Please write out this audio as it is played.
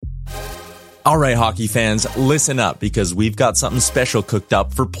All right, hockey fans, listen up because we've got something special cooked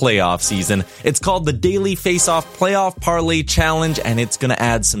up for playoff season. It's called the Daily Face-Off Playoff Parlay Challenge, and it's going to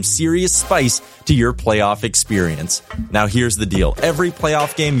add some serious spice to your playoff experience. Now, here's the deal. Every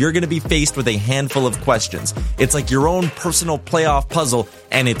playoff game, you're going to be faced with a handful of questions. It's like your own personal playoff puzzle,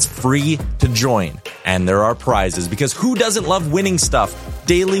 and it's free to join. And there are prizes, because who doesn't love winning stuff?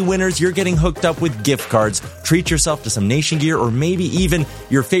 Daily winners, you're getting hooked up with gift cards. Treat yourself to some Nation gear or maybe even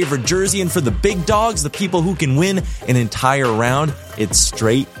your favorite jersey. And for the big dogs, the people who can win an entire round, it's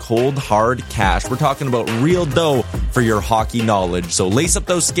straight, cold, hard cash. We're talking about real dough for your hockey knowledge. So lace up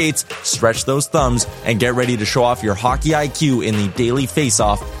those skates, stretch those thumbs, and get ready to show off your hockey IQ in the Daily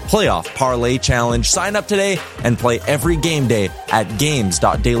Face-Off Playoff Parlay Challenge. Sign up today and play every game day at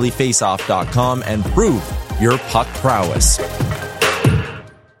games.dailyfaceoff.com and prove your puck prowess.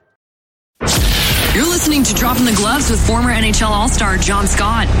 You're listening to Dropping the Gloves with former NHL All-Star John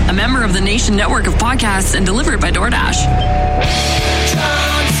Scott, a member of the Nation network of podcasts and delivered by DoorDash.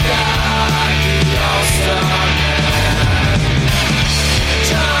 John Scott, the All-Star man.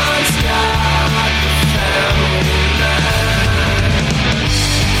 John Scott, the family man.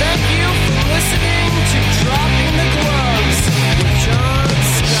 Thank you for listening to Dropping the Gloves with John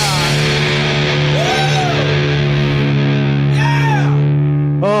Scott. Woo! Yeah!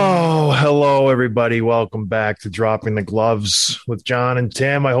 Oh, hello, everybody. Welcome back to Dropping the Gloves with John and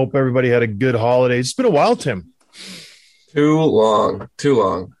Tim. I hope everybody had a good holiday. It's been a while, Tim. Too long.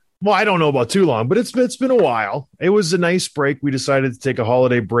 Well, I don't know about too long, but it's been a while. It was a nice break. We decided to take a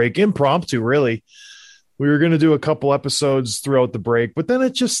holiday break, impromptu, really. We were going to do a couple episodes throughout the break, but then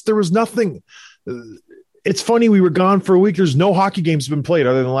there was nothing. It's funny, we were gone for a week. There's no hockey games been played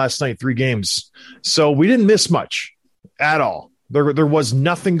other than last night, 3 games. So we didn't miss much at all. There was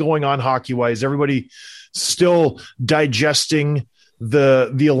nothing going on hockey-wise. Everybody still digesting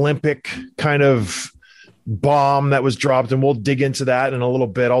the Olympic kind of bomb that was dropped, and we'll dig into that in a little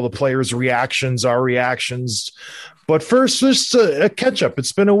bit. All the players' reactions, our reactions. But first, just a catch-up.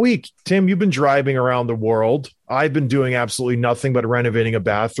 It's been a week. Tim, you've been driving around the world. I've been doing absolutely nothing but renovating a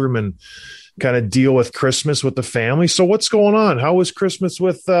bathroom and kind of deal with Christmas with the family. So what's going on? How was Christmas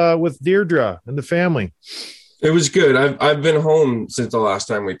with Deirdre and the family? It was good. I've been home since the last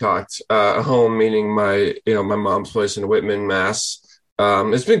time we talked. Home meaning my mom's place in Whitman, Mass.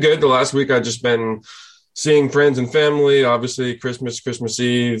 It's been good. The last week I've just been seeing friends and family. Obviously, Christmas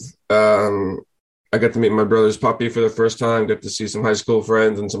Eve. I got to meet my brother's puppy for the first time. Got to see some high school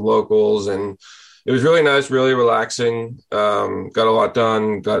friends and some locals, and it was really nice, really relaxing. Got a lot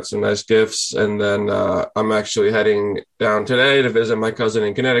done. Got some nice gifts, and then I'm actually heading down today to visit my cousin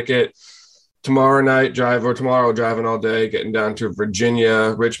in Connecticut. Tomorrow driving all day, getting down to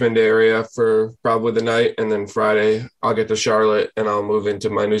Virginia, Richmond area for probably the night. And then Friday, I'll get to Charlotte and I'll move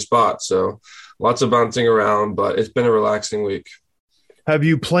into my new spot. So lots of bouncing around, but it's been a relaxing week. Have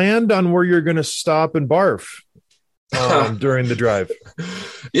you planned on where you're going to stop and barf during the drive?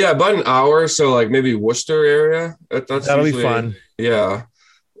 Yeah, about an hour. So like maybe Worcester area. That'll be fun. Yeah.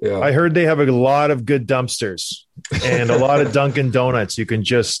 I heard they have a lot of good dumpsters and a lot of Dunkin' Donuts. You can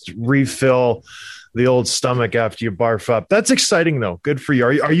just refill the old stomach after you barf up. That's exciting, though. Good for you.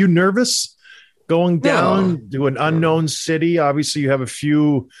 Are you nervous going down to an unknown city? Obviously, you have a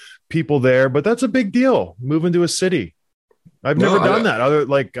few people there, but that's a big deal, moving to a city. I've never done that.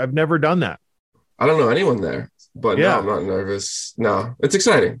 I've never done that. I don't know anyone there, but no, I'm not nervous. No, it's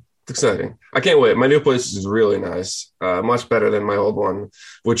exciting. It's exciting. I can't wait. My new place is really nice. Much better than my old one,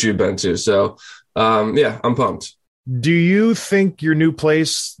 which you've been to. So, I'm pumped. Do you think your new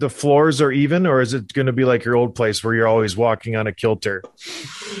place, the floors are even, or is it going to be like your old place where you're always walking on a kilter?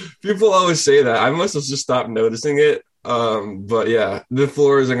 People always say that. I must have just stopped noticing it. But yeah, the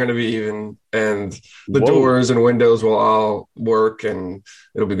floors are going to be even, and the doors and windows will all work, and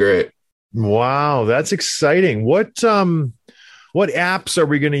it'll be great. Wow, that's exciting. What apps are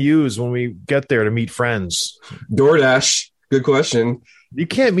we going to use when we get there to meet friends? DoorDash. Good question. You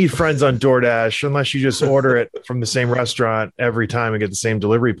can't meet friends on DoorDash unless you just order it from the same restaurant every time and get the same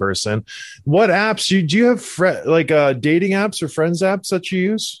delivery person. What apps do you have dating apps or friends apps that you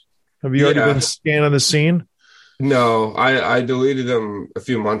use? Have you already been scanning the scene? No, I deleted them a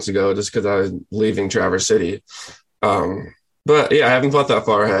few months ago just because I was leaving Traverse City. But yeah, I haven't thought that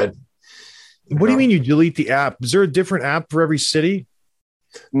far ahead. What do you mean you delete the app? Is there a different app for every city?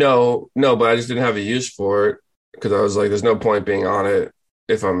 No, but I just didn't have a use for it because I was like, there's no point being on it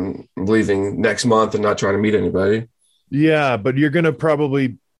if I'm leaving next month and not trying to meet anybody. Yeah, but you're going to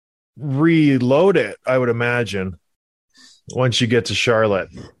probably reload it, I would imagine, once you get to Charlotte.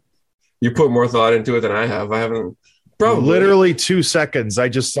 You put more thought into it than I have. I haven't Probably. Literally 2 seconds. I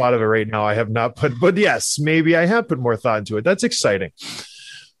just thought of it right now. I have not put, but yes, maybe I have put more thought into it. That's exciting.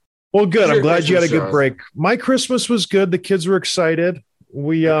 Well, good. I'm glad you had a good break. My Christmas was good. The kids were excited.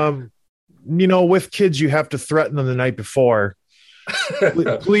 We, with kids, you have to threaten them the night before.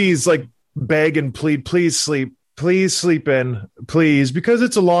 Please, like, beg and plead, please sleep in, please, because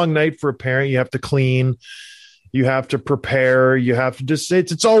it's a long night for a parent. You have to clean, you have to prepare, you have to just,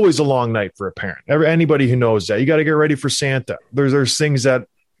 it's always a long night for a parent. Anybody who knows that, you got to get ready for Santa. There's things that,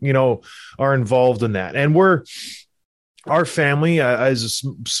 are involved in that. And our family, as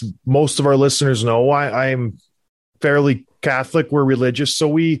most of our listeners know, I'm fairly Catholic. We're religious.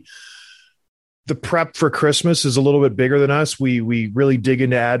 So the prep for Christmas is a little bit bigger than us. We really dig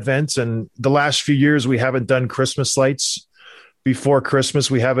into Advent, and the last few years we haven't done Christmas lights before Christmas.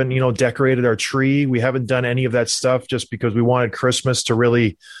 We haven't, decorated our tree. We haven't done any of that stuff just because we wanted Christmas to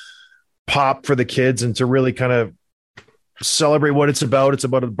really pop for the kids and to really kind of celebrate what it's about. It's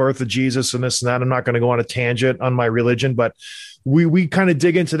about the birth of Jesus and this and that. I'm not going to go on a tangent on my religion, but we kind of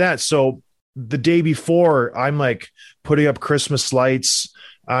dig into that. So the day before, I'm like putting up Christmas lights.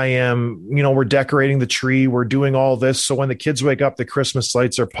 I am, we're decorating the tree. We're doing all this. So when the kids wake up, the Christmas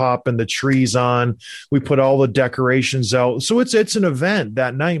lights are popping, the tree's on. We put all the decorations out. So it's an event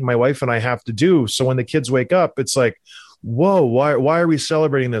that night my wife and I have to do. So when the kids wake up, it's like, whoa, why are we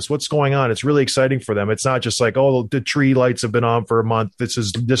celebrating this? What's going on? It's really exciting for them. It's not just like, oh, the tree lights have been on for a month. This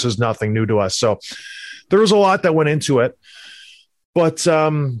is nothing new to us. So there was a lot that went into it, but,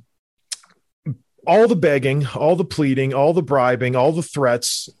 all the begging, all the pleading, all the bribing, all the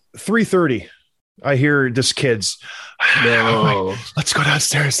threats. 3:30, I hear this kids, No. let's go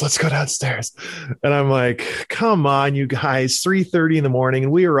downstairs. Let's go downstairs. And I'm like, come on, you guys, 3:30 in the morning.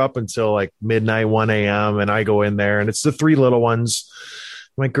 And we were up until like midnight, 1 a.m. And I go in there and it's the three little ones.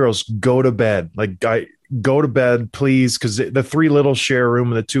 I'm like, girls, go to bed. Go to bed, please. Cause the three little share a room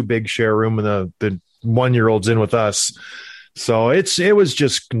and the two big share a room and the 1-year-old's in with us. So it was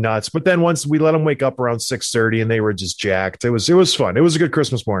just nuts. But then once we let them wake up around 6:30 and they were just jacked. It was fun. It was a good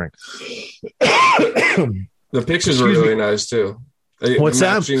Christmas morning. The pictures were really nice too. What's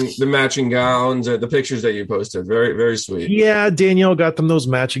that? The matching gowns, the pictures that you posted. Very, very sweet. Yeah, Danielle got them those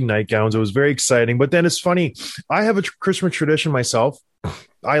matching nightgowns. It was very exciting. But then it's funny. I have a Christmas tradition myself.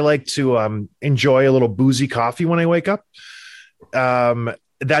 I like to enjoy a little boozy coffee when I wake up.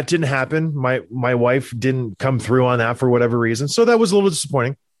 That didn't happen. My wife didn't come through on that for whatever reason. So that was a little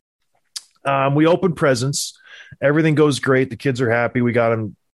disappointing. We opened presents. Everything goes great. The kids are happy. We got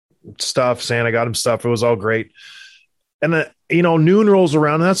them stuff. Santa got them stuff. It was all great. And noon rolls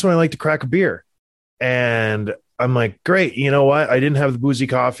around. And that's when I like to crack a beer. And I'm like, great. You know what? I didn't have the boozy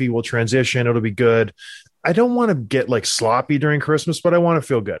coffee. We'll transition. It'll be good. I don't want to get like sloppy during Christmas, but I want to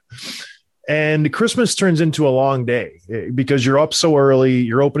feel good. And Christmas turns into a long day because you're up so early,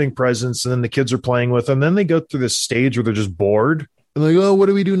 you're opening presents, and then the kids are playing with them. Then they go through this stage where they're just bored. And like, oh, what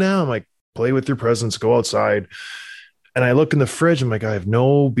do we do now? I'm like, play with your presents, go outside. And I look in the fridge. I'm like, I have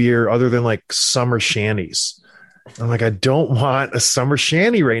no beer other than like summer shandies. I'm like, I don't want a summer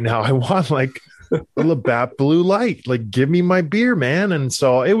shandy right now. I want like a Labatt Blue Light. Like, give me my beer, man. And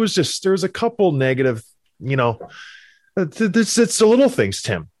so it was just, there's a couple negative, it's the little things,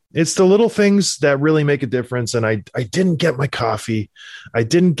 Tim. It's the little things that really make a difference. And I didn't get my coffee. I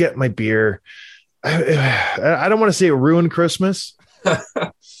didn't get my beer. I don't want to say it ruined Christmas,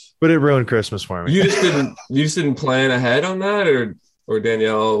 but it ruined Christmas for me. You just didn't plan ahead on that, or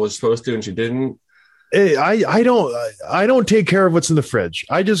Danielle was supposed to and she didn't. I don't take care of what's in the fridge.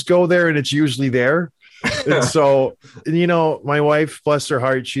 I just go there and it's usually there. And so, my wife, bless her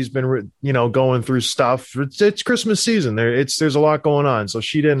heart, she's been, going through stuff. It's Christmas season. There's a lot going on. So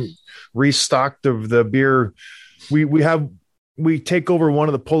she didn't restock the beer. We take over one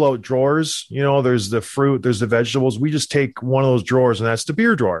of the pull-out drawers. There's the fruit, there's the vegetables. We just take one of those drawers, and that's the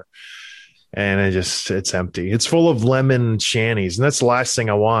beer drawer. And it's empty. It's full of lemon shandies. And that's the last thing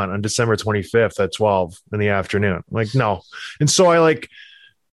I want on December 25th at 12 in the afternoon. I'm like, no. And so I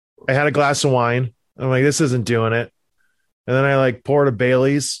had a glass of wine. I'm like, this isn't doing it. And then I poured a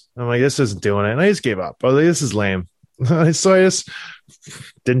Bailey's. I'm like, this isn't doing it. And I just gave up. I was like, this is lame. So I just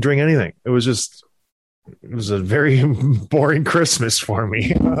didn't drink anything. It was a very boring Christmas for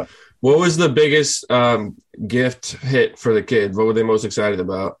me. What was the biggest gift hit for the kids? What were they most excited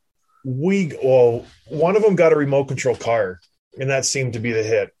about? One of them got a remote control car, and that seemed to be the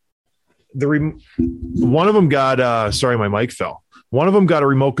hit. One of them got, sorry, my mic fell. One of them got a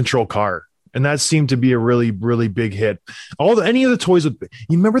remote control car. And that seemed to be a really, really big hit. Any of the toys you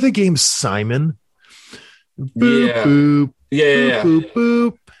remember the game Simon? Boop, Yeah. boop, Yeah. boop, boop,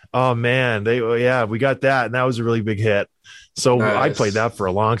 boop. Oh man, we got that, and that was a really big hit. So Nice. I played that for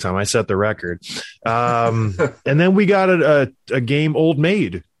a long time. I set the record. And then we got a game, Old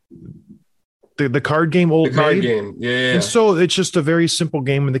Maid, the card game, Old The card Maid. game. Yeah. And so it's just a very simple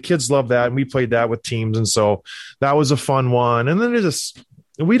game, and the kids love that. And we played that with teams, and so that was a fun one. And then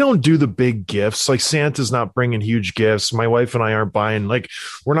we don't do the big gifts. Like Santa's not bringing huge gifts. My wife and I aren't buying, like,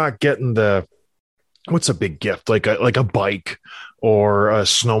 we're not getting what's a big gift, like a bike or a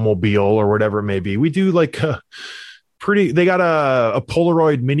snowmobile or whatever it may be. We do like they got a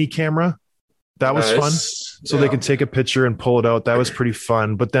Polaroid mini camera. That was fun. So they could take a picture and pull it out. That was pretty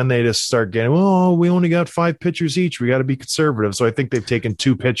fun. But then they just start getting, we only got 5 pictures each. We got to be conservative. So I think they've taken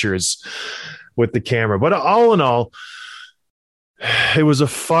 2 pictures with the camera. But all in all, it was a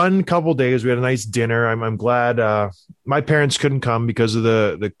fun couple days. We had a nice dinner. I'm glad my parents couldn't come because of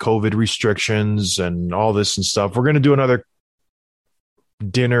the COVID restrictions and all this and stuff. We're going to do another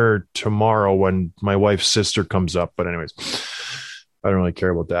dinner tomorrow when my wife's sister comes up. But anyways, I don't really care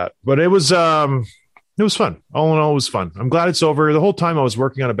about that. But it was fun. All in all, it was fun. I'm glad it's over. The whole time I was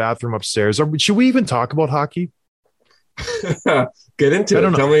working on a bathroom upstairs. Should we even talk about hockey? Get into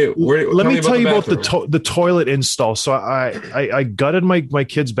it. Tell me. Let me tell you about the toilet install. So I gutted my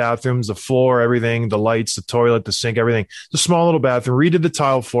kids' bathrooms, the floor, everything, the lights, the toilet, the sink, everything. It's a small little bathroom. Redid the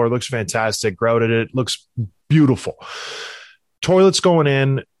tile floor. It looks fantastic. Grouted it. Looks beautiful. Toilet's going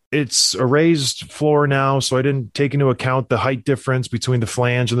in. It's a raised floor now, so I didn't take into account the height difference between the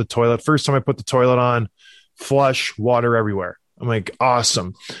flange and the toilet. First time I put the toilet on, flush, water everywhere. I'm like,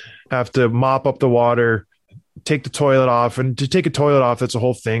 awesome. Have to mop up the water, take the toilet off. And to take a toilet off, that's a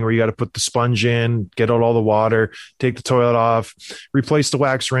whole thing where you got to put the sponge in, get out all the water, take the toilet off, replace the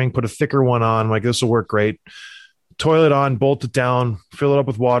wax ring, put a thicker one on. I'm like, this will work great. Toilet on, bolt it down, fill it up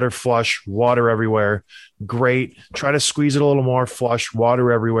with water, flush, water everywhere. Great. Try to squeeze it a little more, flush,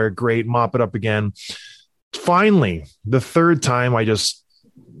 water everywhere. Great. Mop it up again. Finally, the third time I just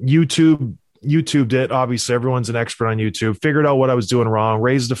YouTubed it. Obviously, everyone's an expert on YouTube. Figured out what I was doing wrong,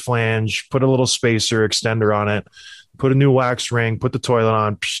 raised the flange, put a little spacer extender on it, put a new wax ring, put the toilet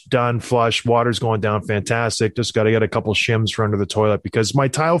on, done, flush, water's going down, fantastic. Just got to get a couple shims for under the toilet because my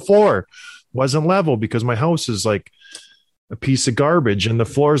tile floor wasn't level because my house is like a piece of garbage and the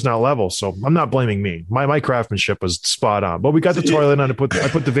floor is not level. So I'm not blaming me. My craftsmanship was spot on. But we got the toilet on. I put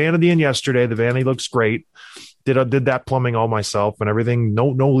the vanity in yesterday. The vanity looks great. Did that plumbing all myself and everything.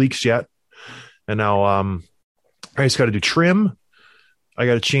 No leaks yet. And now I just got to do trim. I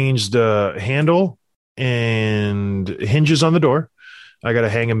got to change the handle and hinges on the door. I got to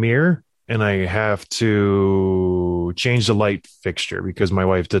hang a mirror and I have to change the light fixture because my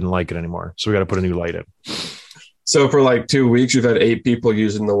wife didn't like it anymore. So we got to put a new light in. So for like 2 weeks, you've had 8 people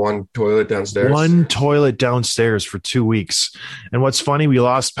using the one toilet downstairs? One toilet downstairs for 2 weeks. And what's funny, we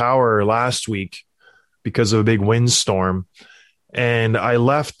lost power last week because of a big windstorm. And I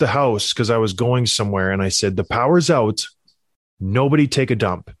left the house because I was going somewhere. And I said, the power's out. Nobody take a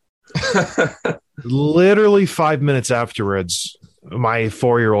dump. Literally 5 minutes afterwards, my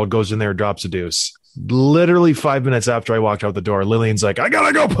 4-year-old goes in there and drops a deuce. Literally 5 minutes after I walked out the door, Lillian's like, I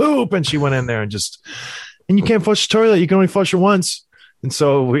gotta go poop. And she went in there and you can't flush the toilet. You can only flush it once. And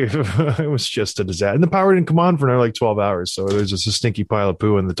so it was just a disaster. And the power didn't come on for another like 12 hours. So there's just a stinky pile of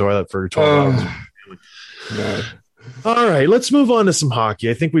poo in the toilet for 12 hours. God. All right, let's move on to some hockey.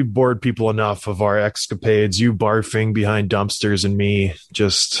 I think we've bored people enough of our escapades, you barfing behind dumpsters and me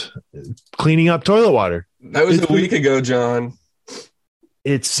just cleaning up toilet water. That was a week ago, John.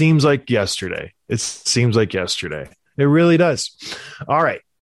 It seems like yesterday. It really does. All right.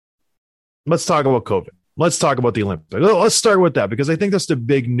 Let's talk about COVID. Let's talk about the Olympics. Let's start with that because I think that's the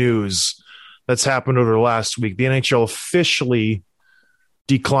big news that's happened over the last week. The NHL officially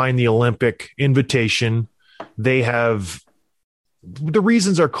declined the Olympic invitation. The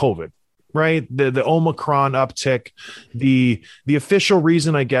reasons are COVID, right? The Omicron uptick. The official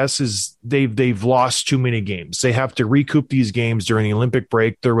reason, I guess, is they've lost too many games. They have to recoup these games during the Olympic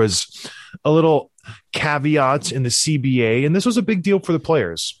break. There was a little caveat in the CBA, and this was a big deal for the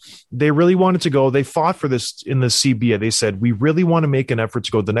players. They really wanted to go. They fought for this in the CBA. They said, we really want to make an effort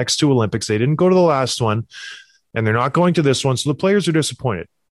to go to the next 2 Olympics. They didn't go to the last one, and they're not going to this one. So the players are disappointed.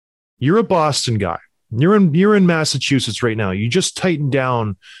 You're a Boston guy. You're in Massachusetts right now. You just tightened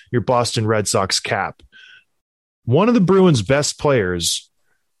down your Boston Red Sox cap. One of the Bruins' best players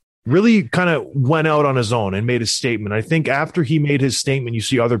really kind of went out on his own and made a statement. I think after he made his statement, you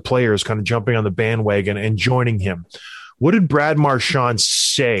see other players kind of jumping on the bandwagon and joining him. What did Brad Marchand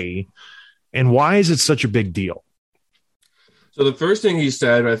say, and why is it such a big deal? So the first thing he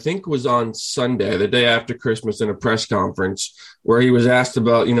said, I think, was on Sunday, the day after Christmas, in a press conference where he was asked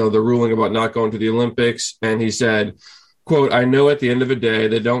about, the ruling about not going to the Olympics. And he said, quote, "I know at the end of the day,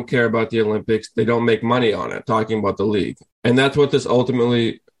 they don't care about the Olympics. They don't make money on it," talking about the league. And that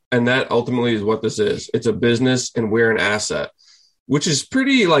ultimately is what this is. It's a business and we're an asset, which is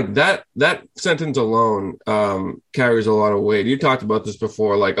pretty, like, that sentence alone carries a lot of weight. You talked about this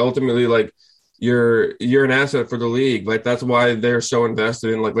before, like, ultimately, like, you're an asset for the league. Like, that's why they're so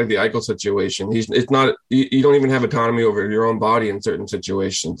invested in like the Eichel situation. It's not, you don't even have autonomy over your own body in certain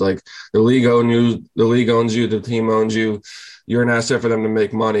situations. Like, the league owns you, the team owns you. You're an asset for them to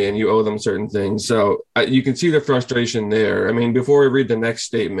make money, and you owe them certain things. So you can see the frustration there. I mean, before we read the next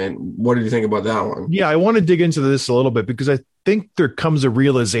statement, what did you think about that one? Yeah, I want to dig into this a little bit because I think there comes a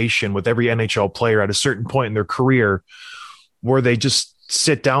realization with every NHL player at a certain point in their career where they just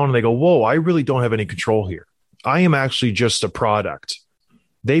sit down and they go, whoa, I really don't have any control here. I am actually just a product.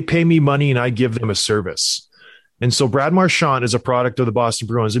 They pay me money and I give them a service. And so Brad Marchand is a product of the Boston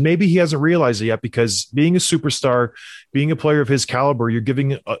Bruins. And maybe he hasn't realized it yet, because being a superstar, being a player of his caliber, you're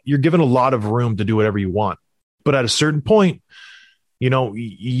given a lot of room to do whatever you want. But at a certain point,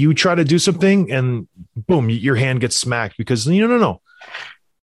 you try to do something and boom, your hand gets smacked because no.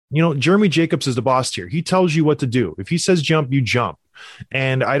 Jeremy Jacobs is the boss here. He tells you what to do. If he says jump, you jump.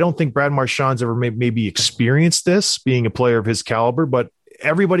 And I don't think Brad Marchand's ever maybe experienced this, being a player of his caliber, but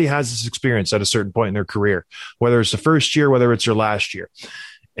everybody has this experience at a certain point in their career, whether it's the first year, whether it's their last year.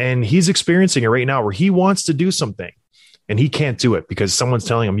 And he's experiencing it right now where he wants to do something and he can't do it because someone's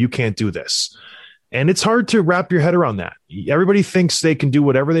telling him, you can't do this. And it's hard to wrap your head around that. Everybody thinks they can do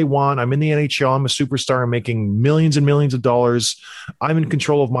whatever they want. I'm in the NHL. I'm a superstar. I'm making millions and millions of dollars. I'm in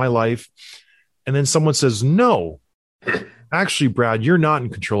control of my life. And then someone says, no, actually, Brad, you're not in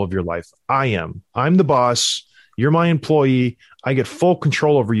control of your life. I am. I'm the boss. You're my employee. I get full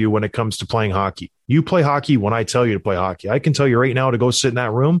control over you when it comes to playing hockey. You play hockey when I tell you to play hockey. I can tell you right now to go sit in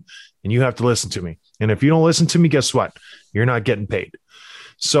that room and you have to listen to me. And if you don't listen to me, guess what? You're not getting paid.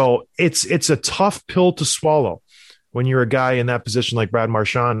 So it's a tough pill to swallow when you're a guy in that position like Brad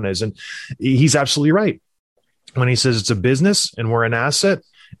Marchand is. And he's absolutely right when he says it's a business and we're an asset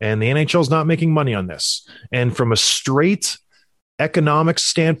and the NHL is not making money on this. And from a straight economic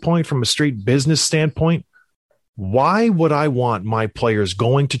standpoint, from a straight business standpoint, why would I want my players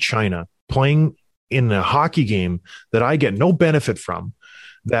going to China, playing in a hockey game that I get no benefit from,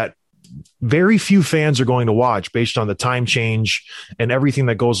 that very few fans are going to watch based on the time change and everything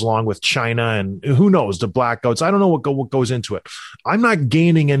that goes along with China and who knows, the blackouts. I don't know what goes into it. I'm not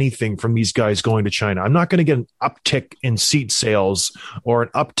gaining anything from these guys going to China. I'm not going to get an uptick in seat sales or an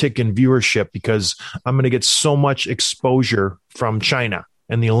uptick in viewership because I'm going to get so much exposure from China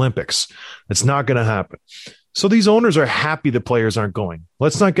and the Olympics. It's not going to happen. So these owners are happy the players aren't going.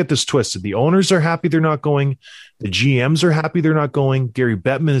 Let's not get this twisted. The owners are happy they're not going. The GMs are happy they're not going. Gary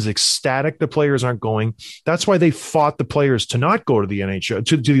Bettman is ecstatic the players aren't going. That's why they fought the players to not go to the NHL,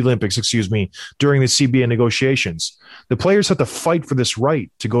 to the Olympics, during the CBA negotiations. The players had to fight for this right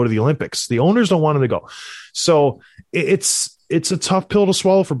to go to the Olympics. The owners don't want them to go. So it's a tough pill to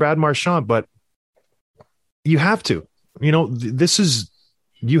swallow for Brad Marchand, but you have to.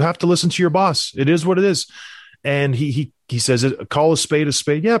 You have to listen to your boss. It is what it is. And he says, call a spade a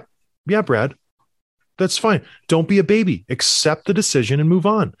spade. Yeah, Brad, that's fine. Don't be a baby. Accept the decision and move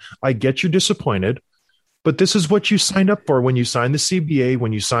on. I get you're disappointed, but this is what you signed up for when you signed the CBA,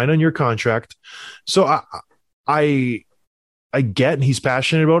 when you signed on your contract. So I get, and he's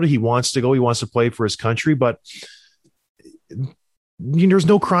passionate about it. He wants to go. He wants to play for his country, but there's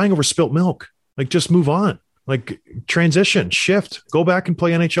no crying over spilt milk. Like, just move on. Like, transition, shift, go back and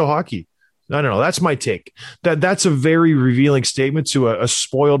play NHL hockey. I don't know. That's my take. That's a very revealing statement to a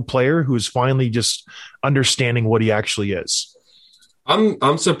spoiled player who's finally just understanding what he actually is.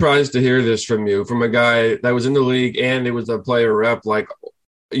 I'm surprised to hear this from you, from a guy that was in the league and it was a player rep. Like,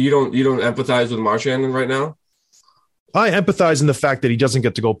 you don't empathize with Marchand right now? I empathize in the fact that he doesn't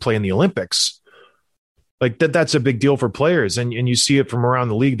get to go play in the Olympics. Like that's a big deal for players. And you see it from around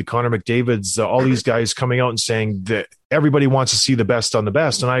the league, the Connor McDavids, all these guys coming out and saying that everybody wants to see the best on the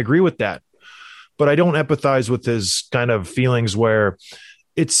best. And I agree with that. But I don't empathize with his kind of feelings where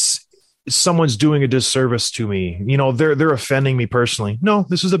it's someone's doing a disservice to me. They're offending me personally. No,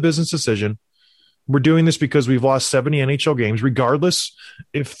 this is a business decision. We're doing this because we've lost 70 NHL games, regardless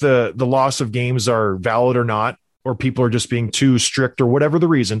if the loss of games are valid or not, or people are just being too strict or whatever the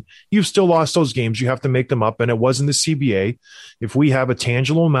reason. You've still lost those games. You have to make them up. And it was in the CBA. If we have a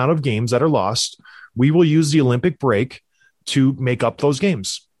tangible amount of games that are lost, we will use the Olympic break to make up those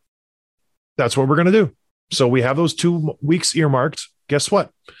games. That's what we're going to do. So we have those 2 weeks earmarked. Guess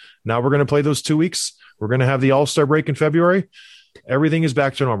what? Now we're going to play those 2 weeks. We're going to have the All-Star break in February. Everything is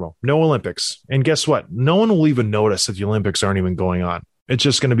back to normal. No Olympics. And guess what? No one will even notice that the Olympics aren't even going on. It's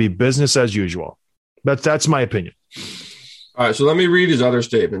just going to be business as usual. That's my opinion. All right, so let me read his other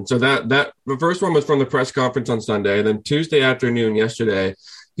statement. So that the first one was from the press conference on Sunday. And then Tuesday afternoon, yesterday,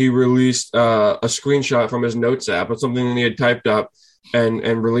 he released a screenshot from his notes app of something that he had typed up and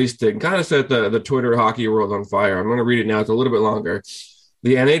released it and kind of set the Twitter hockey world on fire. I'm going to read it now. It's a little bit longer.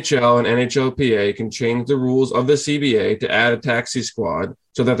 The NHL and NHLPA can change the rules of the CBA to add a taxi squad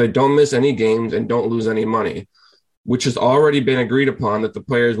so that they don't miss any games and don't lose any money, which has already been agreed upon that the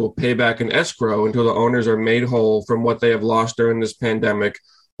players will pay back an escrow until the owners are made whole from what they have lost during this pandemic,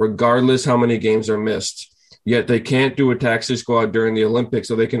 regardless how many games are missed. Yet they can't do a taxi squad during the Olympics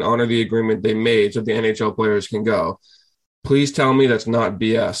so they can honor the agreement they made so the NHL players can go. Please tell me that's not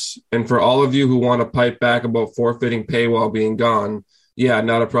BS. And for all of you who want to pipe back about forfeiting pay while being gone, yeah,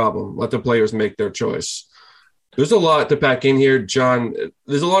 not a problem. Let the players make their choice. There's a lot to pack in here, John.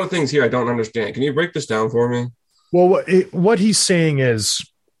 There's a lot of things here I don't understand. Can you break this down for me? Well, what he's saying is,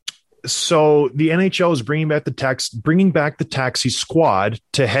 so the NHL is bringing back the taxi squad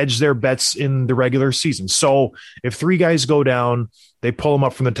to hedge their bets in the regular season. So if 3 guys go down, they pull them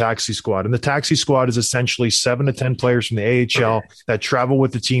up from the taxi squad. And the taxi squad is essentially 7 to 10 players from the AHL that travel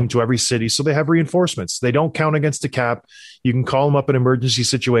with the team to every city. So they have reinforcements. They don't count against the cap. You can call them up in emergency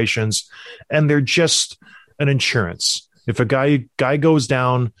situations, and they're just an insurance. If a guy goes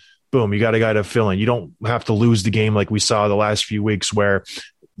down, boom, you got a guy to fill in. You don't have to lose the game like we saw the last few weeks where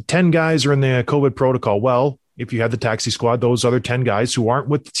 10 guys are in the COVID protocol. Well, if you have the taxi squad, those other 10 guys who aren't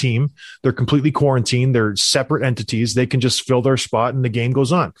with the team, they're completely quarantined. They're separate entities. They can just fill their spot and the game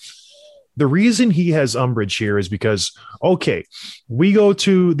goes on. The reason he has umbrage here is because, okay, we go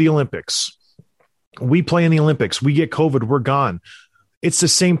to the Olympics. We play in the Olympics. We get COVID. We're gone. It's the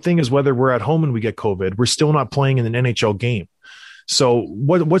same thing as whether we're at home and we get COVID. We're still not playing in an NHL game. So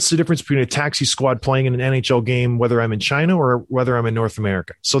what's the difference between a taxi squad playing in an NHL game, whether I'm in China or whether I'm in North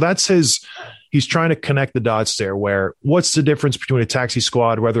America? So he's trying to connect the dots there where what's the difference between a taxi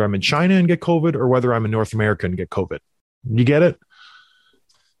squad, whether I'm in China and get COVID or whether I'm in North America and get COVID? You get it?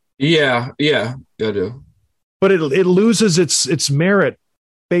 Yeah, I do. But it loses its merit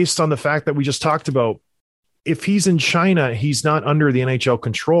based on the fact that we just talked about. If he's in China, he's not under the NHL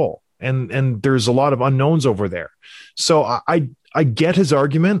control. And there's a lot of unknowns over there. So I get his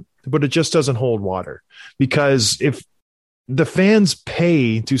argument, but it just doesn't hold water, because if the fans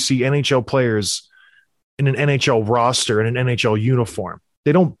pay to see NHL players in an NHL roster, in an NHL uniform,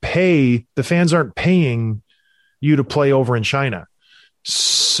 the fans aren't paying you to play over in China.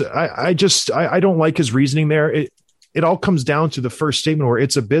 So I don't like his reasoning there. It all comes down to the first statement where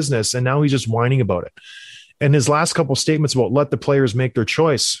it's a business, and now he's just whining about it. And his last couple of statements about let the players make their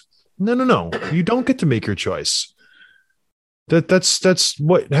choice. No. You don't get to make your choice. That's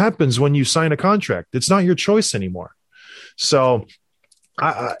what happens when you sign a contract. It's not your choice anymore. So,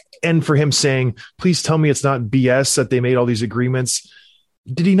 and for him saying, please tell me it's not BS that they made all these agreements.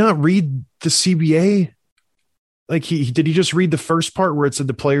 Did he not read the CBA? Like did he just read the first part where it said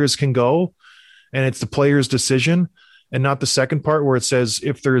the players can go and it's the player's decision, and not the second part where it says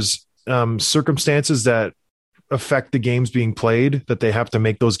if there's circumstances that affect the games being played, that they have to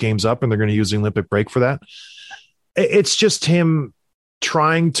make those games up and they're going to use the Olympic break for that? It's just him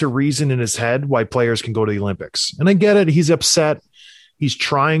trying to reason in his head why players can go to the Olympics. And I get it. He's upset. He's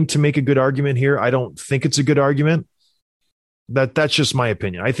trying to make a good argument here. I don't think it's a good argument. That's just my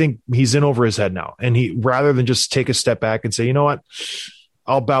opinion. I think he's in over his head now. And he, rather than just take a step back and say, you know what,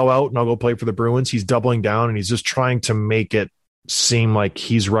 I'll bow out and I'll go play for the Bruins, he's doubling down and he's just trying to make it seem like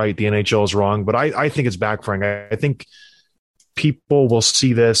he's right. The NHL is wrong. But I think it's backfiring. I think people will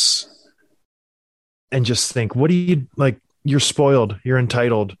see this and just think, what do you like? You're spoiled. You're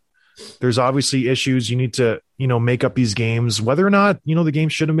entitled. There's obviously issues. You need to, make up these games, whether or not, the game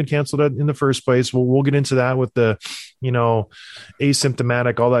should have been canceled in the first place. We'll get into that with the,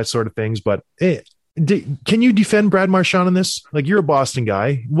 asymptomatic, all that sort of things. But can you defend Brad Marchand in this? Like, you're a Boston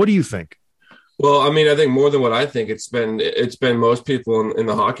guy. What do you think? Well, I mean, I think more than what I think, it's been most people in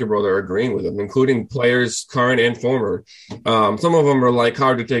the hockey world are agreeing with him, including players, current and former. Some of them are like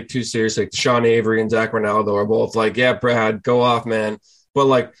hard to take too seriously. Like Sean Avery and Zach Ronaldo are both like, yeah, Brad, go off, man. But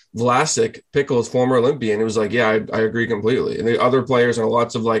like Vlasic, Pickles, former Olympian, it was like, yeah, I agree completely. And the other players are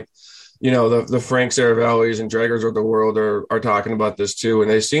lots of like, the Frank Saravallis and Draggers of the world are talking about this too. And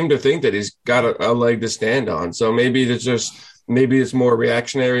they seem to think that he's got a leg to stand on. So maybe it's more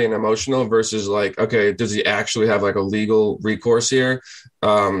reactionary and emotional versus like, okay, does he actually have like a legal recourse here?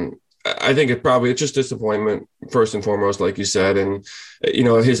 I think it's just disappointment first and foremost, like you said. And,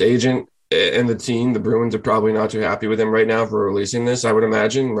 his agent and the team, the Bruins, are probably not too happy with him right now for releasing this, I would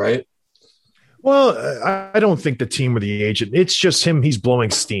imagine, right? Well, I don't think the team or the agent, it's just him. He's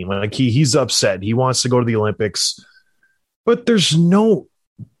blowing steam. Like he's upset. He wants to go to the Olympics, but there's no,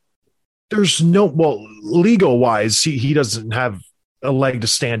 well, legal wise, he doesn't have a leg to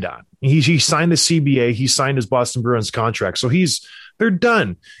stand on. He signed the CBA. He signed his Boston Bruins contract. So they're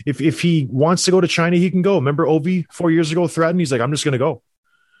done. If he wants to go to China, he can go. Remember Ovi 4 years ago threatened, he's like, I'm just going to go.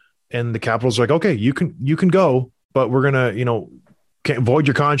 And the Capitals are like, okay, you can go, but we're going to, can't void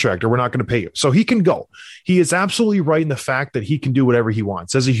your contract or we're not going to pay you. So he can go. He is absolutely right in the fact that he can do whatever he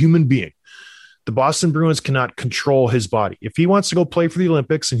wants as a human being. The Boston Bruins cannot control his body. If he wants to go play for the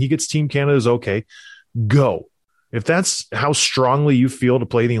Olympics and he gets Team Canada's okay, go. If that's how strongly you feel to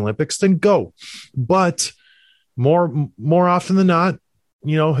play the Olympics, then go. But more often than not,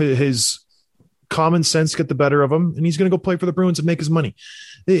 his common sense get the better of him and he's going to go play for the Bruins and make his money.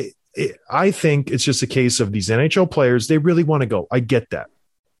 I think it's just a case of these NHL players. They really want to go. I get that.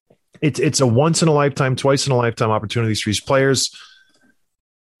 It's a once in a lifetime, twice in a lifetime opportunities for these players.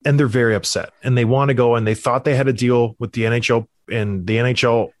 And they're very upset and they want to go. And they thought they had a deal with the NHL and the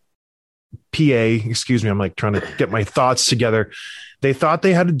NHL PA. Excuse me. I'm like trying to get my thoughts together. They thought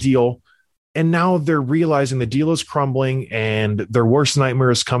they had a deal. And now they're realizing the deal is crumbling and their worst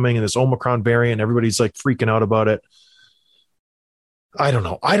nightmare is coming and this Omicron variant. Everybody's like freaking out about it. I don't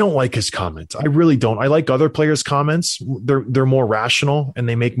know. I don't like his comments. I really don't. I like other players' comments. They're more rational and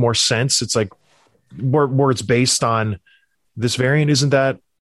they make more sense. It's like where it's based on this variant isn't that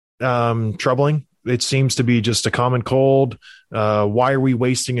troubling. It seems to be just a common cold. Why are we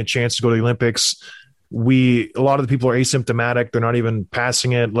wasting a chance to go to the Olympics? A lot of the people are asymptomatic. They're not even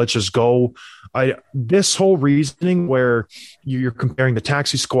passing it. Let's just go. This whole reasoning where you're comparing the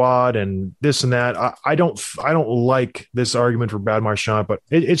taxi squad and this and that, I don't like this argument for Brad Marchand, but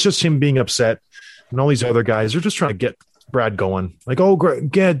it's just him being upset. And all these other guys are just trying to get Brad going. Like, oh,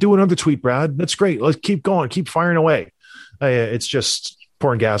 great. Yeah, do another tweet, Brad. That's great. Let's keep going. Keep firing away. It's just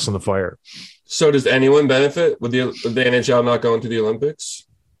pouring gas on the fire. So does anyone benefit with the NHL not going to the Olympics?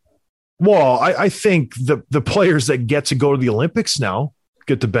 Well, I think the players that get to go to the Olympics now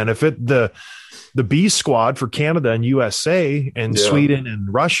get to benefit. The B squad for Canada and USA and Sweden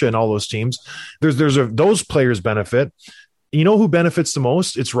and Russia and all those teams. Those players benefit. You know who benefits the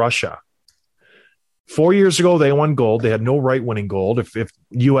most? It's Russia. 4 years ago, they won gold. They had no right winning gold. If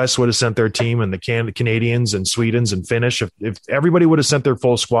US would have sent their team and the Canadians and Swedens and Finnish, if everybody would have sent their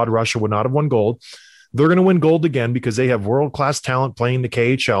full squad, Russia would not have won gold. They're going to win gold again because they have world-class talent playing the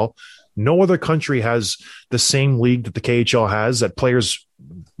KHL. No other country has the same league that the KHL has that players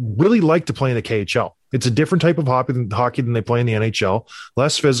really like to play in the KHL. It's a different type of hockey than they play in the NHL,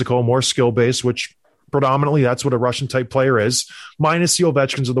 less physical, more skill-based, which predominantly that's what a Russian-type player is, minus the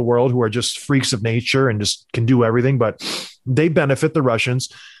Ovechkins of the world who are just freaks of nature and just can do everything, but they benefit the Russians.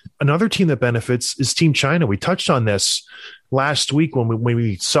 Another team that benefits is Team China. We touched on this last week when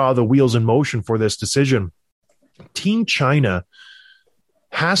we saw the wheels in motion for this decision. Team China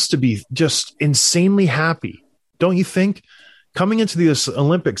has to be just insanely happy, don't you think? Coming into the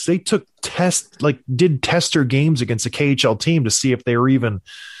Olympics, they did tester games against a KHL team to see if they were even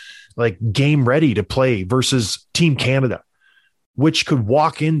like game ready to play versus Team Canada, which could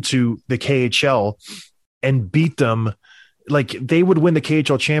walk into the KHL and beat them. Like they would win the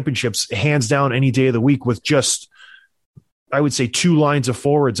KHL championships hands down any day of the week with just, I would say, 2 lines of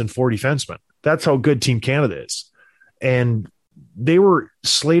forwards and 4 defensemen. That's how good Team Canada is. And they were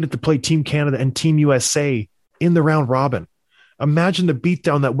slated to play Team Canada and Team USA in the round robin. Imagine the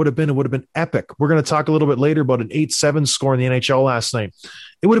beatdown that would have been. It would have been epic. We're going to talk a little bit later about an 8-7 score in the NHL last night.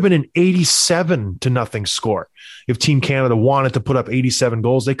 It would have been an 87-0 score. If Team Canada wanted to put up 87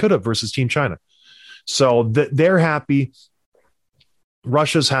 goals, they could have versus Team China. So they're happy.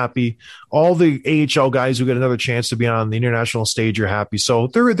 Russia's happy. All the AHL guys who get another chance to be on the international stage are happy. So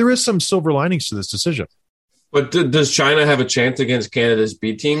there is some silver linings to this decision. But does China have a chance against Canada's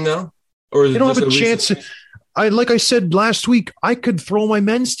B team now? Or is they don't have a chance. Like I said last week, I could throw my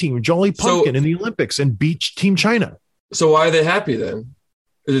men's team, Jolly Pumpkin, in the Olympics and beat Team China. So why are they happy then?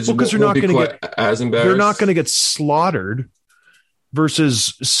 Because they're not going to get as embarrassed. They're not going to get slaughtered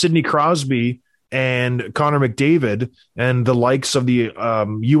versus Sidney Crosby and Connor McDavid and the likes of the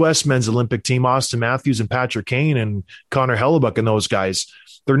U.S. men's Olympic team, Austin Matthews and Patrick Kane and Connor Hellebuck and those guys.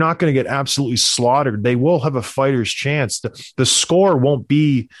 They're not going to get absolutely slaughtered. They will have a fighter's chance. The score won't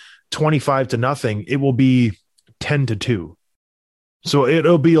be 25-0. It will be 10-2. So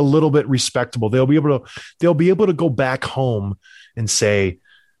it'll be a little bit respectable. They'll be able to go back home and say,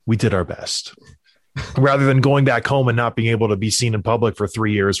 we did our best. Rather than going back home and not being able to be seen in public for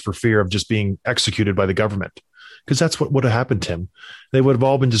 3 years for fear of just being executed by the government. Because that's what would have happened to him. They would have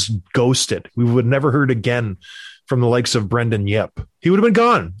all been just ghosted. We would have never heard again from the likes of Brendan Yip. He would have been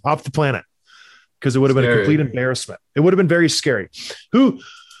gone off the planet because it would have been a complete embarrassment. It would have been very scary. Who,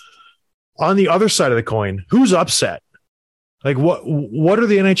 on the other side of the coin, who's upset? Like, what are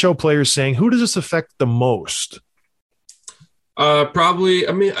the NHL players saying? Who does this affect the most? Probably,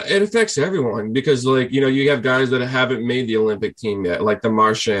 I mean, it affects everyone because, like, you have guys that haven't made the Olympic team yet, like the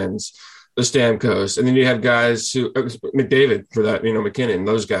Marchands, the Stamkos, and then you have guys who, McDavid for that, McKinnon,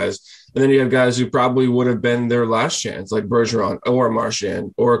 those guys. And then you have guys who probably would have been their last chance, like Bergeron or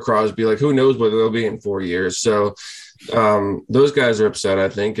Marchand or Crosby. Like, who knows whether they'll be in 4 years. So those guys are upset, I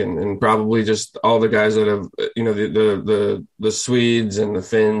think, and probably just all the guys that have, the Swedes and the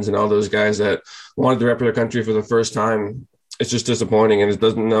Finns and all those guys that wanted to rep their country for the first time. It's just disappointing, and it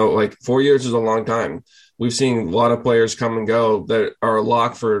doesn't know, like, 4 years is a long time. We've seen a lot of players come and go that are a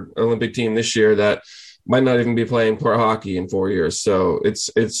lock for Olympic team this year that might not even be playing pro hockey in 4 years. So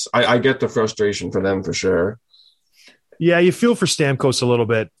I get the frustration for them for sure. Yeah, you feel for Stamkos a little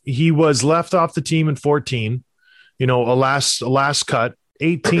bit. He was left off the team in 14, a last cut.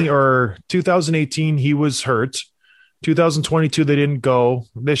 2018, he was hurt. 2022, they didn't go.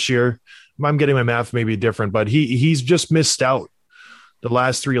 This year, I'm getting my math maybe different, but he's just missed out the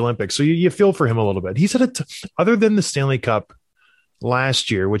last 3 Olympics. So you feel for him a little bit. He's had other than the Stanley Cup last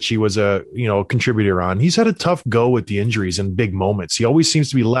year, which he was a contributor on, he's had a tough go with the injuries and big moments. He always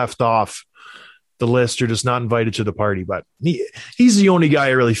seems to be left off the list or just not invited to the party. But he's the only guy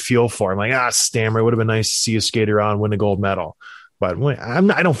I really feel for. I'm like, Stammer, it would have been nice to see a skater on win a gold medal. But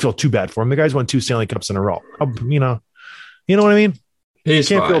I don't feel too bad for him. The guy's won 2 Stanley Cups in a row. You know what I mean? He's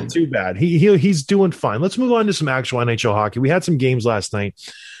can't fine. feel too bad. He's doing fine. Let's move on to some actual NHL hockey. We had some games last night.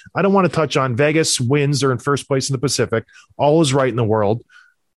 I don't want to touch on Vegas wins. They're in first place in the Pacific. All is right in the world.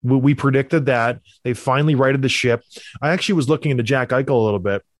 We predicted that. They finally righted the ship. I actually was looking into Jack Eichel a little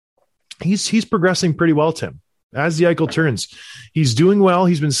bit. He's progressing pretty well, Tim. As the Eichel turns, he's doing well.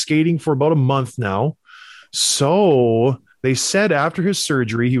 He's been skating for about a month now. So they said after his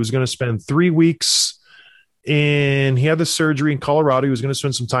surgery, he was going to spend 3 weeks he had the surgery in Colorado. He was going to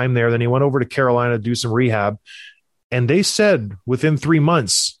spend some time there. Then he went over to Carolina to do some rehab. And they said within 3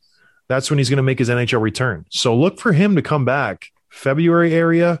 months, that's when he's going to make his NHL return. So look for him to come back February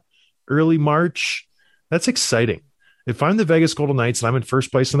area, early March. That's exciting. If I'm the Vegas Golden Knights and I'm in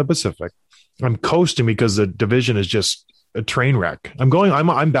first place in the Pacific, I'm coasting because the division is just a train wreck.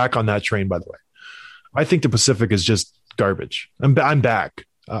 I'm back on that train, by the way. I think the Pacific is just garbage. I'm back.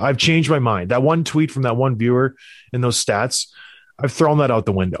 I've changed my mind. That one tweet from that one viewer and those stats, I've thrown that out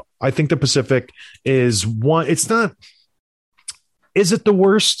the window. I think the Pacific is one. It's not. Is it the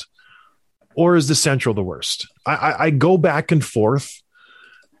worst or is the Central the worst? I go back and forth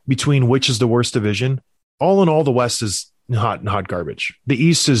between which is the worst division. All in all, the West is hot garbage. The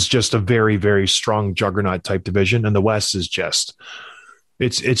East is just a very, very strong juggernaut type division. And the West is just,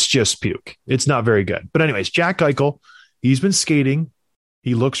 it's just puke. It's not very good. But anyways, Jack Eichel, he's been skating.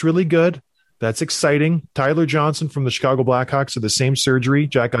 He looks really good. That's exciting. Tyler Johnson from the Chicago Blackhawks had the same surgery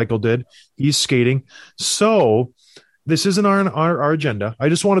Jack Eichel did. He's skating. So this isn't our agenda. I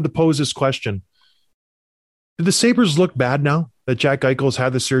just wanted to pose this question. Did the Sabres look bad now that Jack Eichel's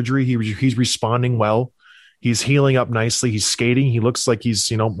had the surgery? He's responding well. He's healing up nicely. He's skating. He looks like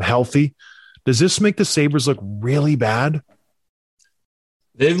he's, healthy. Does this make the Sabres look really bad?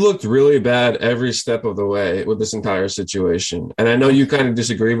 They've looked really bad every step of the way with this entire situation. And I know you kind of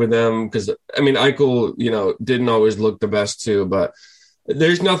disagree with them because, Eichel, didn't always look the best too, but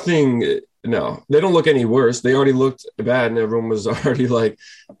there's nothing, no, they don't look any worse. They already looked bad and everyone was already like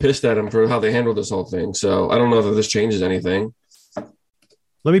pissed at him for how they handled this whole thing. So I don't know that this changes anything.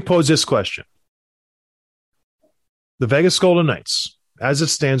 Let me pose this question. The Vegas Golden Knights, as it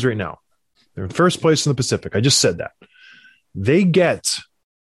stands right now, they're in first place in the Pacific. I just said that. They get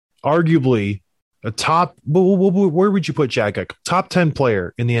arguably a top, where would you put Jack Eichel? Top 10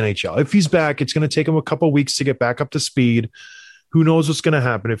 player in the NHL. If he's back, it's going to take him a couple of weeks to get back up to speed. Who knows what's going to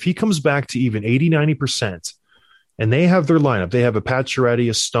happen? If he comes back to even 80-90%, and they have their lineup, they have a Pacioretty,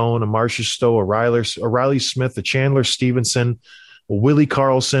 a Stone, a Marcia Stowe, a Riley Smith, a Chandler Stevenson, a Willie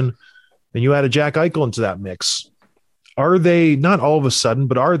Karlsson, and you add a Jack Eichel into that mix. Are they, not all of a sudden,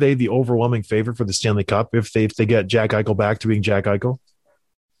 but are they the overwhelming favorite for the Stanley Cup if they get Jack Eichel back to being Jack Eichel?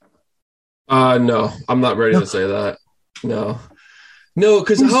 No, I'm not ready to say that. No,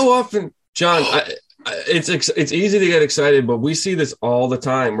 because how often, John, it's easy to get excited, but we see this all the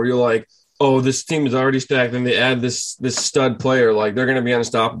time where you're like, oh, this team is already stacked, and they add this stud player, like they're going to be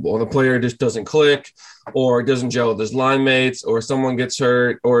unstoppable. And the player just doesn't click, or doesn't gel with his line mates, or someone gets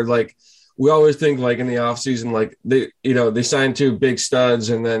hurt, or like we always think like in the offseason, like they sign 2 big studs,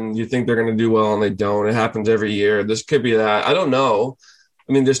 and then you think they're going to do well, and they don't. It happens every year. This could be that. I don't know.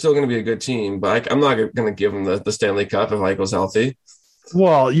 I mean, they're still going to be a good team, but I'm not going to give them the Stanley Cup if Eichel's healthy.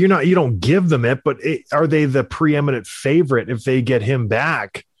 Well, you don't give them it, but are they the preeminent favorite if they get him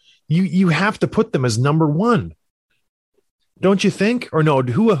back? You have to put them as number 1, don't you think? Or no?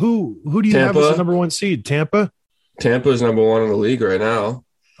 Who do you have as the number 1 seed? Tampa. Tampa is number 1 in the league right now.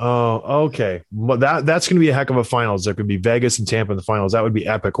 Oh, okay. Well, that's going to be a heck of a finals. There could be Vegas and Tampa in the finals. That would be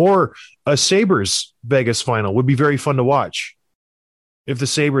epic. Or a Sabres Vegas final would be very fun to watch if the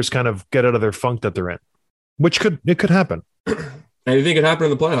Sabres kind of get out of their funk that they're in, which could happen. Anything could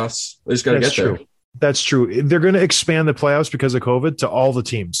happen in the playoffs. They just got to get there. That's true. They're going to expand the playoffs because of COVID to all the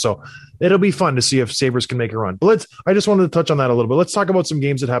teams. So it'll be fun to see if Sabres can make a run. But I just wanted to touch on that a little bit. Let's talk about some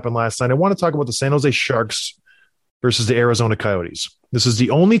games that happened last night. I want to talk about the San Jose Sharks versus the Arizona Coyotes. This is the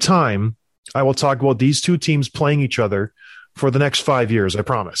only time I will talk about these 2 teams playing each other for the next 5 years. I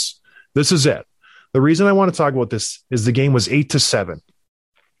promise. This is it. The reason I want to talk about this is the game was 8-7.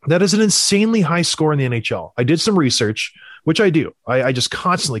 That is an insanely high score in the NHL. I did some research, which I do. I just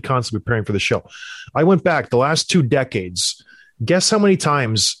constantly preparing for the show. I went back the last 2 decades. Guess how many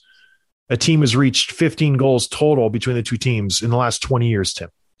times a team has reached 15 goals total between the 2 teams in the last 20 years, Tim?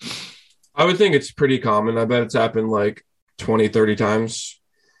 I would think it's pretty common. I bet it's happened like 20, 30 times.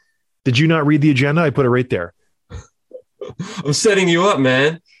 Did you not read the agenda? I put it right there. I'm setting you up,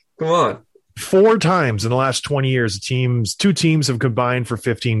 man. Come on. 4 times in the last 20 years, 2 teams have combined for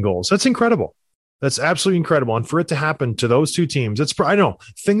 15 goals. That's incredible. That's absolutely incredible. And for it to happen to those 2 teams, I know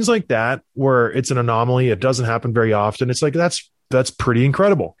things like that where it's an anomaly. It doesn't happen very often. It's like, that's pretty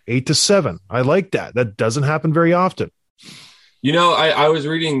incredible. 8-7. I like that. That doesn't happen very often. I was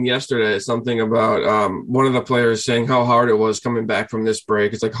reading yesterday something about one of the players saying how hard it was coming back from this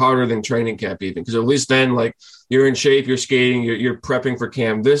break. It's like harder than training camp even, because at least then like you're in shape, you're skating, you're prepping for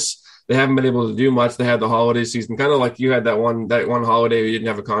camp. They haven't been able to do much. They had the holiday season, kind of like you had that one holiday where you didn't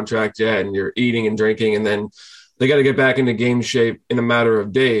have a contract yet and you're eating and drinking, and then they got to get back into game shape in a matter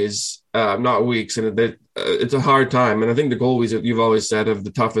of days, not weeks. And it's a hard time. And I think the goalies, you've always said, have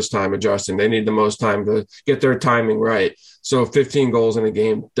the toughest time adjusting. They need the most time to get their timing right. So 15 goals in a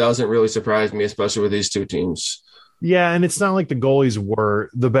game doesn't really surprise me, especially with these 2 teams. Yeah, and it's not like the goalies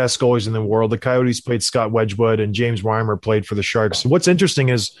were the best goalies in the world. The Coyotes played Scott Wedgwood and James Reimer played for the Sharks. What's interesting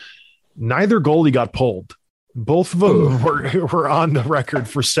is neither goalie got pulled. Both of them were on the record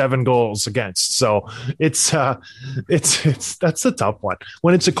for 7 goals against. So it's that's a tough one.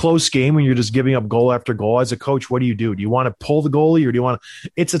 When it's a close game and you're just giving up goal after goal as a coach, what do you do? Do you want to pull the goalie or do you want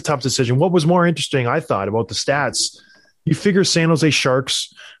to? It's a tough decision. What was more interesting, I thought, about the stats, you figure San Jose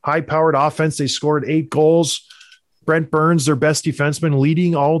Sharks, high-powered offense, they scored 8 goals. Brent Burns, their best defenseman,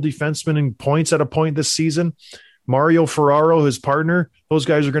 leading all defensemen in points at a point this season. Mario Ferraro, his partner, those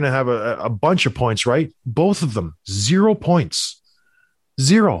guys are going to have a bunch of points, right? Both of them, 0 points.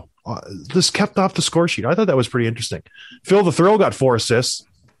 0. This kept off the score sheet. I thought that was pretty interesting. Phil the Thrill got 4 assists.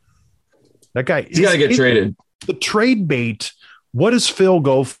 That guy, he's got to get traded. The trade bait, what does Phil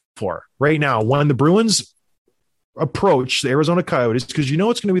go for right now when the Bruins approach the Arizona Coyotes? Because it's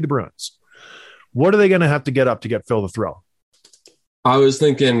going to be the Bruins. What are they going to have to get up to get Phil the Thrill? I was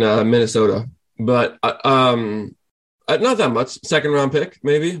thinking Minnesota, but not that much. 2nd round pick,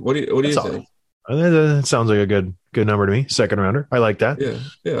 maybe. What do you think? That sounds like a good number to me. 2nd rounder. I like that.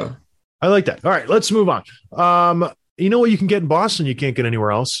 Yeah. I like that. All right, let's move on. You know what you can get in Boston? You can't get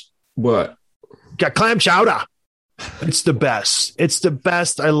anywhere else. What? Got clam chowder. It's the best. It's the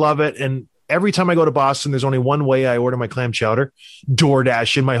best. I love it. And every time I go to Boston, there's only one way I order my clam chowder: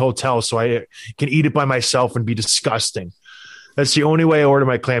 DoorDash in my hotel, so I can eat it by myself and be disgusting. That's the only way I order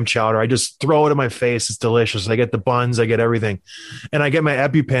my clam chowder. I just throw it in my face. It's delicious. I get the buns. I get everything. And I get my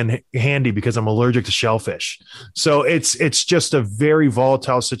EpiPen handy because I'm allergic to shellfish. So it's just a very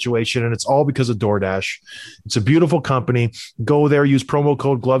volatile situation, and it's all because of DoorDash. It's a beautiful company. Go there. Use promo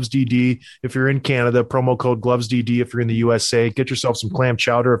code GlovesDD if you're in Canada, promo code GlovesDD if you're in the USA. Get yourself some clam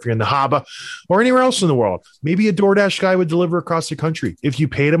chowder if you're in the Haba or anywhere else in the world. Maybe a DoorDash guy would deliver across the country. If you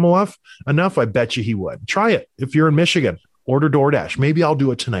paid him enough, I bet you he would. Try it. If you're in Michigan, order DoorDash. Maybe I'll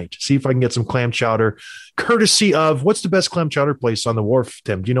do it tonight. See if I can get some clam chowder, courtesy of, what's the best clam chowder place on the wharf,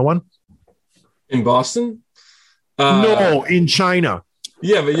 Tim? Do you know one? In Boston? No, in China.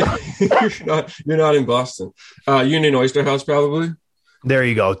 Yeah, but you're not in Boston. Union Oyster House, probably. There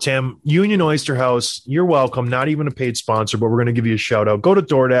you go, Tim. Union Oyster House, you're welcome. Not even a paid sponsor, but we're going to give you a shout out. Go to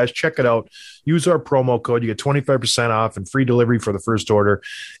DoorDash, check it out. Use our promo code. You get 25% off and free delivery for the first order.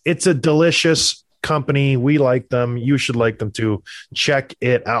 It's a delicious company. We like them. You should like them too. Check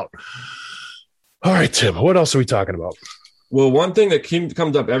it out. All right, Tim, what else are we talking about? Well, one thing that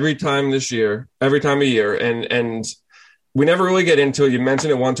comes up every time of year, and we never really get into it. You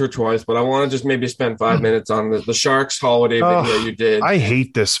mentioned it once or twice, but I want to just maybe spend 5 minutes on the Sharks holiday video you did. I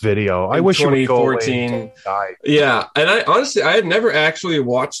hate this video. I wish it would go away. 2014. Yeah, and I had never actually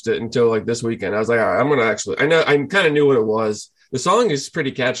watched it until like this weekend. I was like, all right, I'm gonna actually. I kind of knew what it was. The song is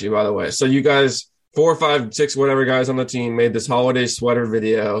pretty catchy, by the way. So you guys, 4, 5, 6, whatever guys on the team made this holiday sweater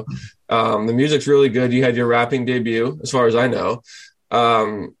video. The music's really good. You had your rapping debut, as far as I know.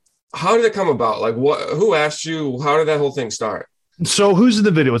 How did it come about? Like, who asked you? How did that whole thing start? So who's in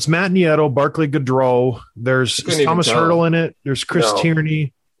the video? It's Matt Nieto, Barclay Goodrow. There's Thomas Hertel in it. There's Chris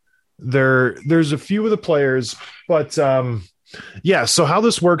Tierney. There's a few of the players, but yeah. So how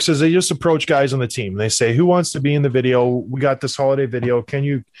this works is they just approach guys on the team. They say, "Who wants to be in the video? We got this holiday video. Can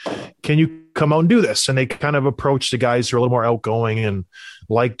you come out and do this?" And they kind of approach the guys who are a little more outgoing and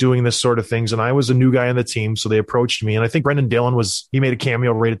like doing this sort of things. And I was a new guy on the team, so they approached me. And I think Brendan Dillon he made a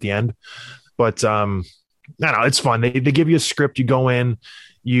cameo right at the end. But I don't know, it's fun. They give you a script, you go in,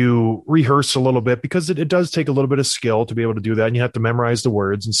 you rehearse a little bit because it does take a little bit of skill to be able to do that. And you have to memorize the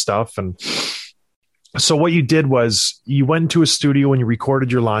words and stuff. And so what you did was you went into a studio and you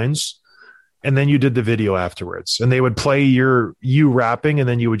recorded your lines, and then you did the video afterwards. And they would play you rapping, and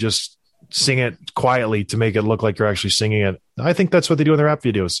then you would just sing it quietly to make it look like you're actually singing it. I think that's what they do in the rap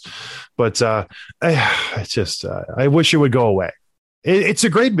videos. But I wish it would go away. It's a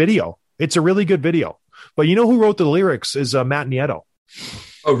great video. It's a really good video. But you know who wrote the lyrics is Matt Nieto.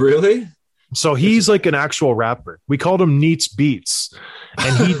 Oh, really? So he's like an actual rapper. We called him Neats Beats.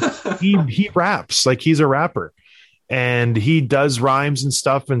 And he raps like he's a rapper. And he does rhymes and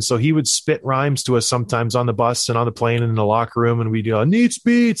stuff. And so he would spit rhymes to us sometimes on the bus and on the plane and in the locker room. And we'd go, Neats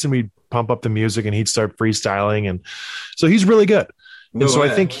Beats. And we'd pump up the music and he'd start freestyling. And so he's really good. No and so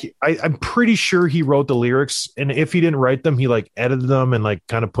way. I think I'm pretty sure he wrote the lyrics. And if he didn't write them, he like edited them and like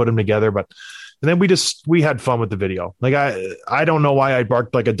kind of put them together. But and then we had fun with the video. Like I don't know why I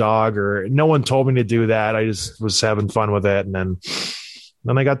barked like a dog, or no one told me to do that. I just was having fun with it. And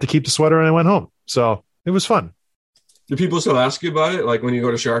then I got to keep the sweater and I went home. So it was fun. Do people still ask you about it? Like when you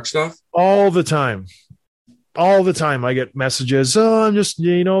go to Shark stuff? All the time I get messages. Oh, I'm just,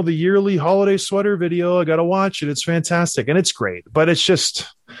 the yearly holiday sweater video. I got to watch it. It's fantastic. And it's great, but it's just,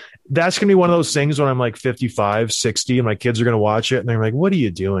 that's going to be one of those things when I'm like 55, 60 and my kids are going to watch it. And they're like, what are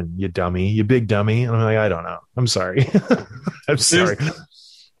you doing? You dummy, you big dummy. And I'm like, I don't know. I'm sorry. I'm sorry.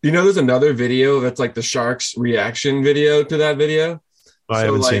 There's another video that's like the Sharks reaction video to that video. I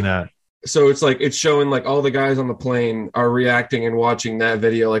haven't seen that. So it's showing like all the guys on the plane are reacting and watching that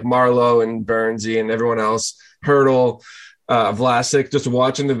video, like Marlowe and Burnsy and everyone else, Hertel, Vlasic, just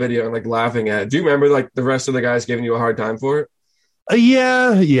watching the video and like laughing at it. Do you remember like the rest of the guys giving you a hard time for it?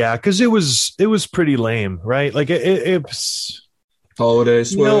 Yeah, because it was pretty lame, right? Like it was holiday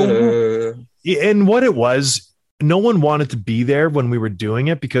sweater. And what it was, no one wanted to be there when we were doing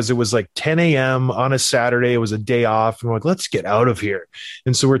it because it was like 10 a.m. on a Saturday. It was a day off. And we're like, let's get out of here.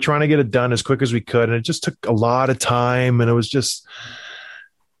 And so we're trying to get it done as quick as we could. And it just took a lot of time. And it was just,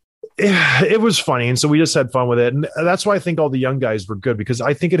 it was funny. And so we just had fun with it. And that's why I think all the young guys were good, because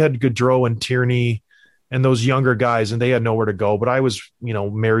I think it had Goodrow and Tierney and those younger guys, and they had nowhere to go. But I was,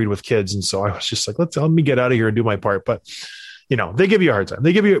 married with kids. And so I was just like, let me get out of here and do my part. But they give you a hard time.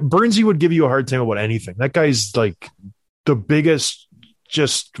 Burnsy would give you a hard time about anything. That guy's like the biggest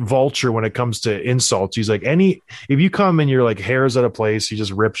just vulture when it comes to insults. He's like if you come and you're like hair's out of place, he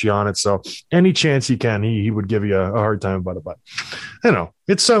just rips you on it. So any chance he can, he would give you a hard time about it. But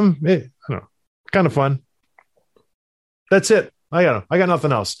it's kind of fun. That's it. I got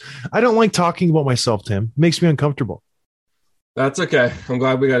nothing else. I don't like talking about myself, Tim. It makes me uncomfortable. That's okay. I'm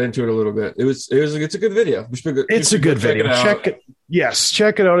glad we got into it a little bit. It's a good video. It's a good video. Check it. Yes.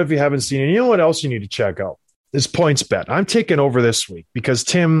 Check it out if you haven't seen it. You know what else you need to check out? Is PointsBet. I'm taking over this week because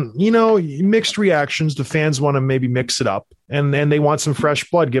Tim, mixed reactions. The fans want to maybe mix it up and they want some fresh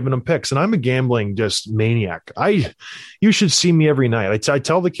blood giving them picks. And I'm a gambling just maniac. You should see me every night. I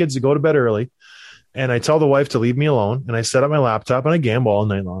tell the kids to go to bed early and I tell the wife to leave me alone and I set up my laptop and I gamble all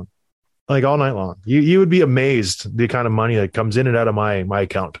night long. Like all night long. You would be amazed the kind of money that comes in and out of my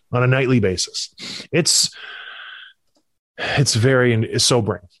account on a nightly basis. It's very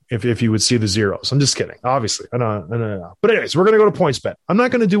sobering if you would see the zeros. I'm just kidding. Obviously. I know. But anyways, we're going to go to PointsBet. I'm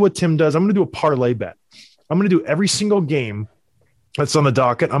not going to do what Tim does. I'm going to do a parlay bet. I'm going to do every single game That's on the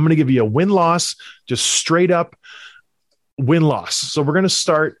docket. I'm going to give you a win-loss, just straight up win-loss. So we're going to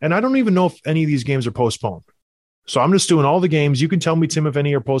start, and I don't even know if any of these games are postponed. So I'm just doing all the games. You can tell me, Tim, if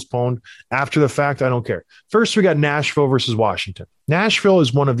any are postponed after the fact. I don't care. First, we got Nashville versus Washington. Nashville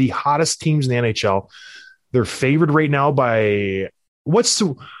is one of the hottest teams in the NHL. They're favored right now by what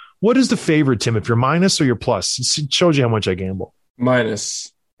is the favorite, Tim? If you're minus or you're plus, it shows you how much I gamble.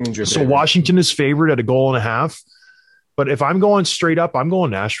 Minus. So Washington is favored at 1.5 goals. But if I'm going straight up, I'm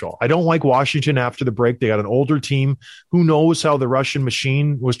going Nashville. I don't like Washington after the break. They got an older team. Who knows how the Russian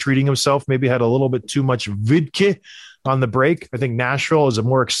machine was treating himself? Maybe had a little bit too much vodka on the break. I think Nashville is a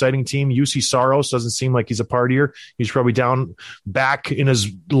more exciting team. UC Saros doesn't seem like he's a partier. He's probably down back in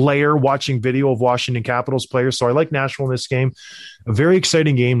his lair watching video of Washington Capitals players. So I like Nashville in this game. A very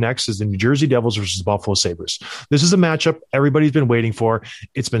exciting game next is the New Jersey Devils versus the Buffalo Sabres. This is a matchup everybody's been waiting for.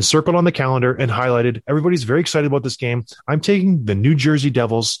 It's been circled on the calendar and highlighted. Everybody's very excited about this game. I'm taking the New Jersey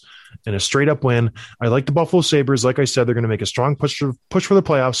Devils in a straight-up win. I like the Buffalo Sabres. Like I said, they're going to make a strong push for the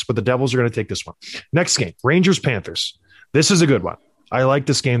playoffs, but the Devils are going to take this one. Next game, Rangers-Panthers. This is a good one. I like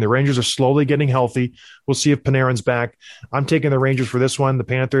this game. The Rangers are slowly getting healthy. We'll see if Panarin's back. I'm taking the Rangers for this one. The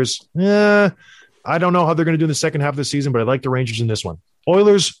Panthers, I don't know how they're going to do in the second half of the season, but I like the Rangers in this one.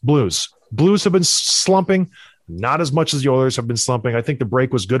 Oilers, Blues. Blues have been slumping. Not as much as the Oilers have been slumping. I think the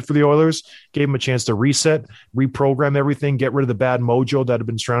break was good for the Oilers. Gave them a chance to reset, reprogram everything, get rid of the bad mojo that had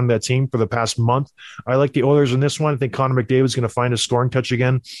been surrounding that team for the past month. I like the Oilers in this one. I think Connor McDavid is going to find a scoring touch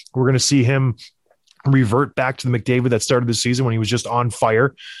again. We're going to see him revert back to the McDavid that started the season when he was just on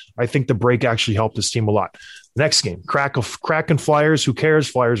fire. I think the break actually helped this team a lot. Next game, Kraken Flyers. Who cares?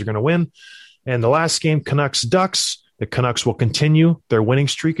 Flyers are going to win. And the last game, Canucks Ducks. The Canucks will continue their winning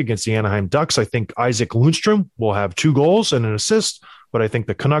streak against the Anaheim Ducks. I think Isaac Lundstrom will have 2 goals and an assist, but I think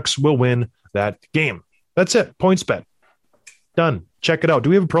the Canucks will win that game. That's it. PointsBet. Done. Check it out. Do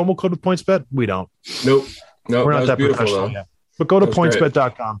we have a promo code with PointsBet? We don't. Nope. We're not that professional yet. But go to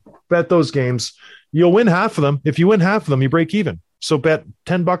pointsbet.com. Bet those games. You'll win half of them. If you win half of them, you break even. So bet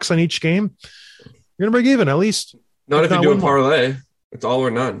 $10 on each game. You're going to break even at least. Not if you do a parlay. It's all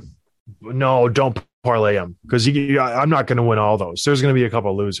or none. No, don't parlay them because I'm not going to win all those. There's going to be a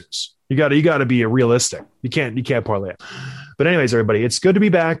couple of losers. You got to be realistic. You can't parlay it. But anyways, everybody, it's good to be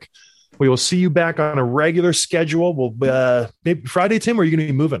back. We will see you back on a regular schedule. We'll maybe Friday, Tim. Or are you going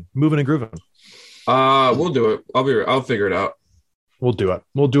to be moving and grooving? We'll do it. I'll figure it out. We'll do it.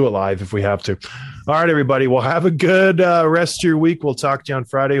 We'll do it live if we have to. All right, everybody. Well, have a good rest of your week. We'll talk to you on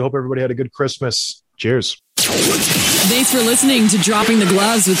Friday. Hope everybody had a good Christmas. Cheers. Thanks for listening to Dropping the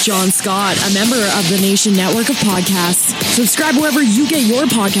Gloves with John Scott, a member of the Nation Network of Podcasts. Subscribe wherever you get your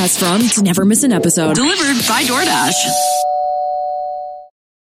podcasts from to never miss an episode. Delivered by DoorDash.